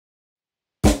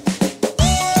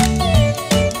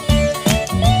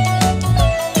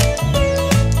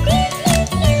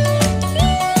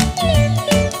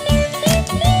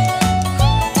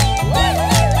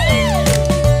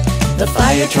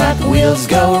truck wheels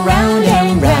go round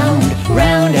and round,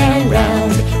 round and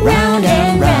round, round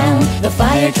and round. The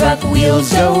fire truck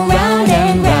wheels go round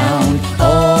and round,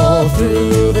 all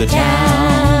through the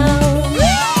town.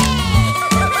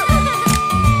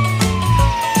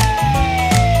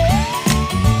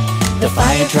 The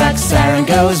fire truck siren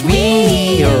goes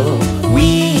wee-oo,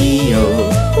 wee-oo,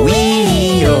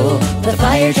 wee-oo. The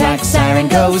fire truck siren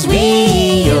goes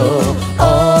wee-oo,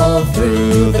 all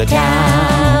through the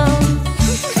town.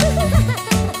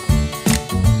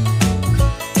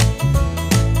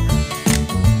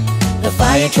 The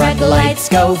fire truck lights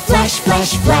go flash,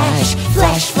 flash, flash,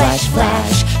 flash, flash,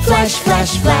 flash, flash,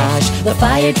 flash, flash. The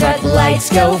fire truck lights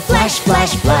go flash,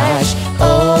 flash, flash,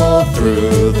 all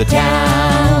through the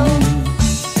town.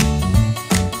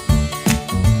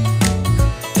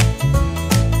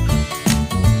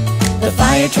 The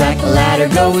fire truck ladder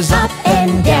goes up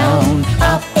and down,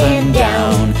 up and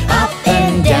down, up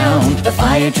and down. The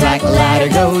fire truck ladder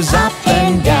goes up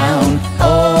and down,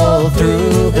 all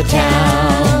through the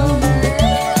town.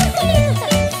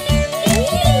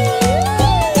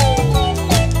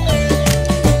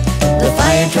 The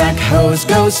fire truck hose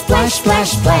goes splash,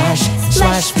 splash, splash,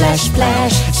 splash, splash,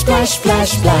 splash, splash,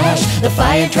 splash, splash. The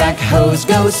fire truck hose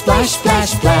goes splash,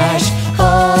 splash, splash,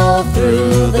 all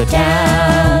through the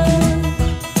town.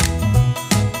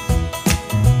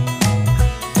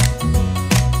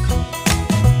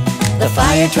 The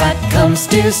fire truck comes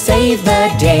to save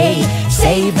the day,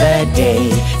 save the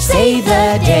day, save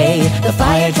the day. The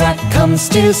fire truck comes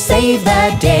to save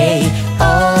the day,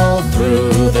 all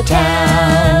through the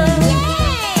town.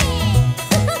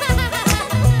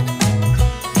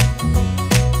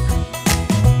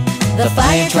 The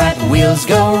fire truck wheels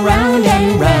go round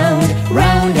and round,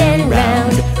 round and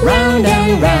round, round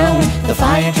and round. The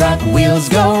fire truck wheels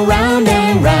go round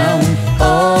and round,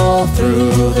 all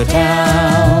through the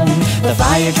town. The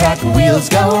fire truck wheels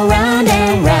go round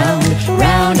and round,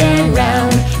 round and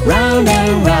round, round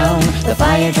and round. The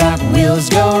fire truck wheels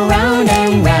go round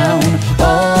and round,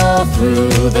 all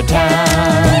through the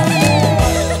town.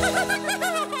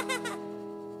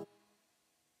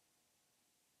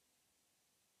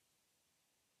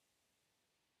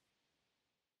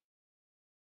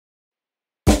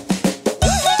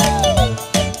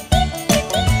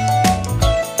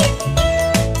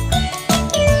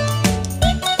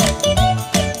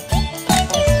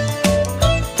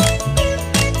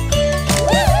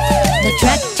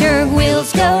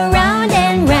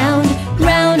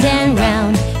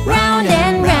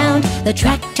 The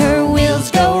tractor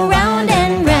wheels go round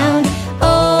and round,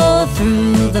 all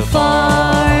through the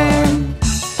farm.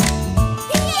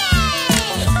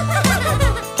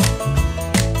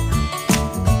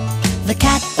 The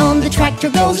cat on the tractor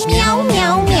goes meow,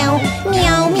 meow, meow,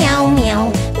 meow, meow,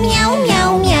 meow, meow,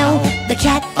 meow, meow. The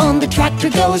cat on the tractor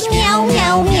goes meow,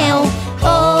 meow, meow,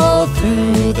 all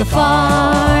through the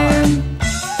farm.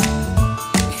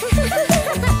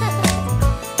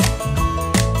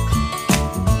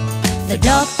 The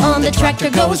dog on the tractor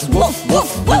goes woof,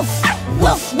 woof, woof,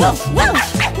 woof, woof,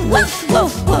 woof, woof,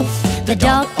 woof, woof. The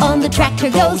dog on the tractor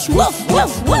goes woof,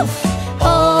 woof, woof,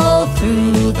 all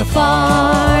through the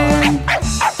farm.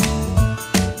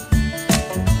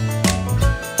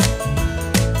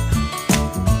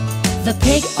 The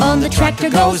pig on the tractor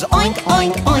goes oink,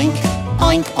 oink, oink,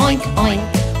 oink, oink, oink,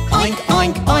 oink,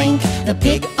 oink, oink. The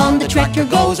pig on the tractor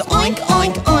goes oink,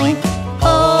 oink, oink,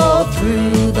 all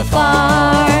through the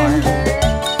farm.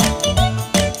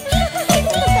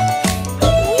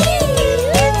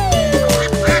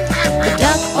 The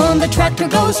duck on the tractor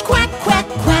goes quack, quack,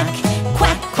 quack,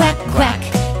 quack, quack, quack,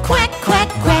 quack, quack,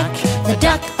 quack. The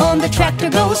duck on the tractor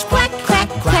goes quack, quack,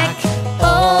 quack,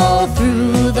 all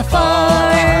through the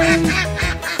farm.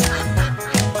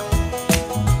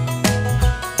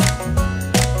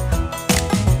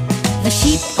 The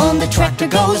sheep on the tractor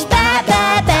goes ba,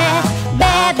 ba, ba,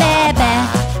 ba, ba, ba,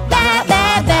 ba,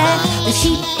 ba, ba. The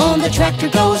sheep on the tractor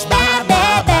goes ba,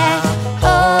 ba, ba,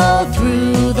 all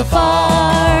through the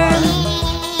farm.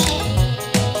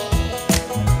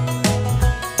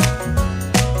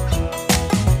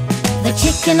 The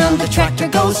chicken on the tractor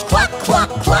goes cluck, cluck,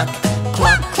 cluck,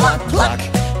 cluck, cluck, cluck,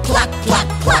 cluck, cluck,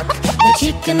 cluck. The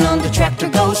chicken on the tractor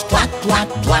goes cluck, cluck,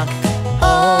 cluck,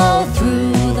 all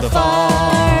through the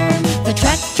farm. The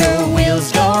tractor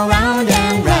wheels go round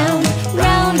and round,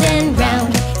 round and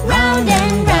round, round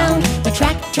and round. The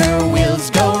tractor wheels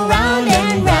go round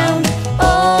and round,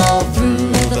 all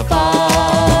through the farm.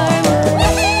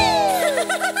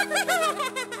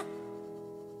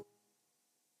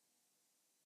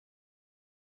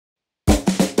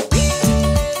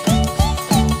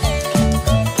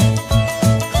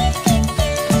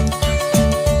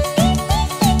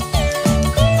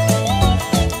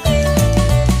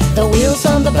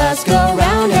 bus go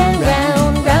round and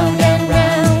round, round and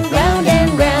round, round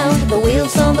and round. The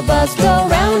wheels on the bus go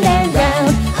round and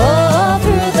round, all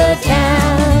through the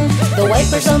town. The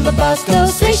wipers on the bus go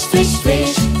swish, swish,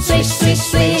 swish, swish, swish,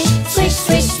 swish, swish,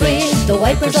 swish, swish. The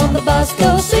wipers on the bus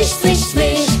go swish, swish,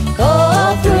 swish,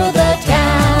 all through the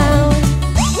town.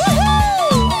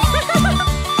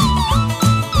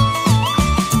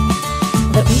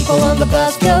 The people on the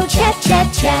bus go chat,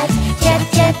 chat, chat, chat,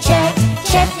 chat, chat,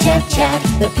 chat, chat, chat.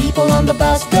 The people on the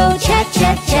bus go chat,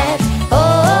 chat, chat,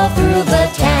 all through the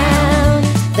town.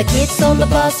 The kids on the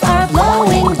bus are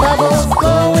blowing bubbles,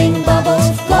 blowing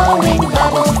bubbles, blowing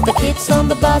bubbles. The kids on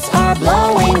the bus are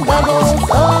blowing bubbles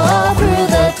all through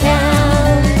the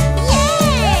town.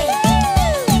 Yay!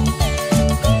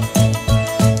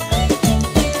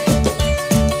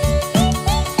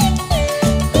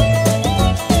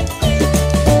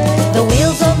 The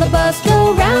wheels on the bus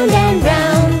go round and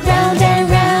round, round and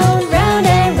round, round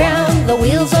and round. The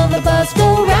wheels on the bus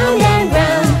go round and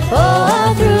round,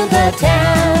 all through the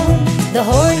town. The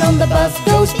horn on the bus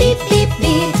goes beep, beep,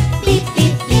 beep, beep,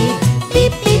 beep, beep,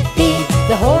 beep, beep, beep.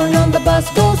 The horn on the bus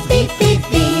goes beep, beep,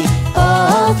 beep,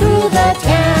 all through the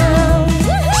town.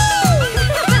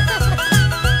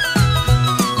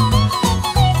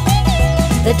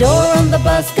 The door on the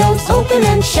bus goes open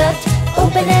and shut,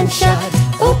 open and shut,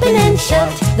 open and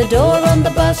shut. The door on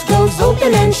the bus goes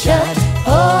open and shut,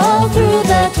 all through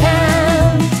the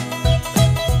town.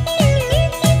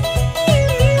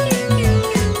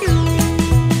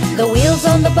 The wheels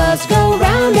on the bus go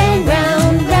round and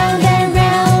round, round and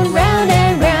round, round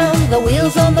and round. The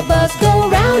wheels on the bus go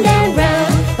round and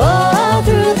round, all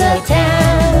through the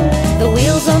town. The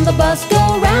wheels on the bus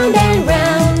go round and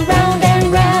round, round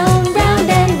and round, round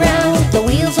and round. The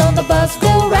wheels on the bus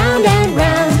go round and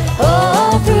round,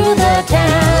 all through the town.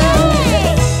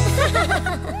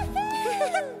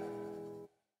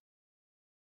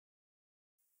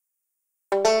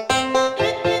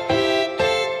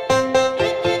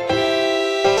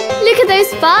 Look at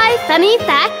those 5 funny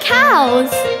fat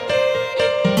cows.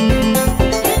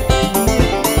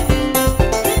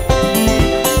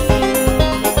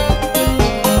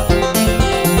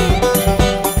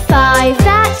 Five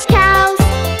fat cows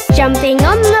jumping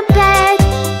on the bed.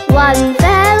 One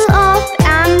fell off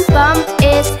and bumped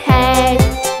its head.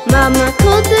 Mama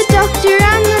called the doctor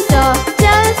and the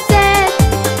doctor said,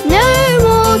 no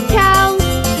more cows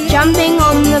jumping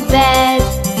on the bed.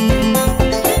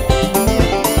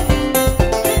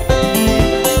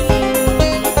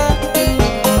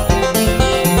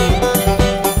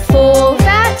 Four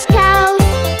fat cows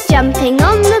jumping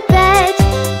on the bed.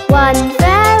 One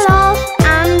fell off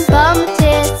and bumped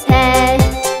its head.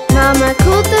 Mama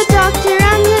called the doctor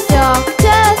and the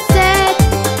doctor said,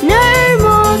 no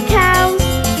more cows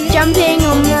jumping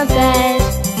on the bed.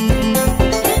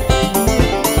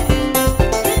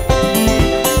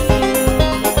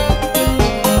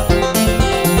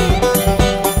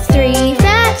 Three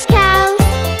fat cows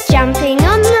jumping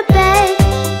on the bed.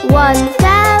 One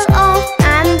fell off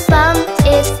and bumped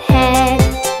its head.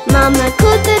 Mama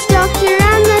called the doctor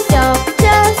and the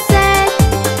doctor said,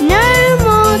 no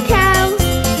more cows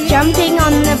jumping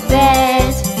on the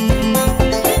bed.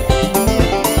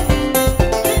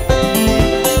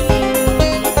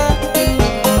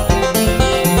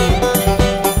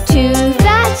 Two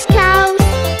fat cows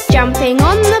jumping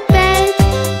on the bed.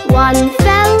 One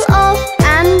fell off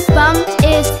and bumped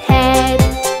its head.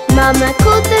 Mama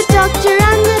called the doctor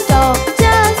and the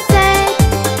doctor said,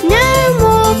 no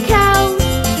more cows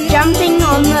jumping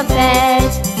on the bed.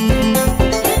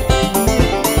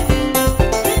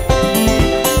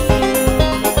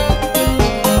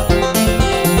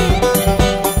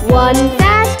 One fat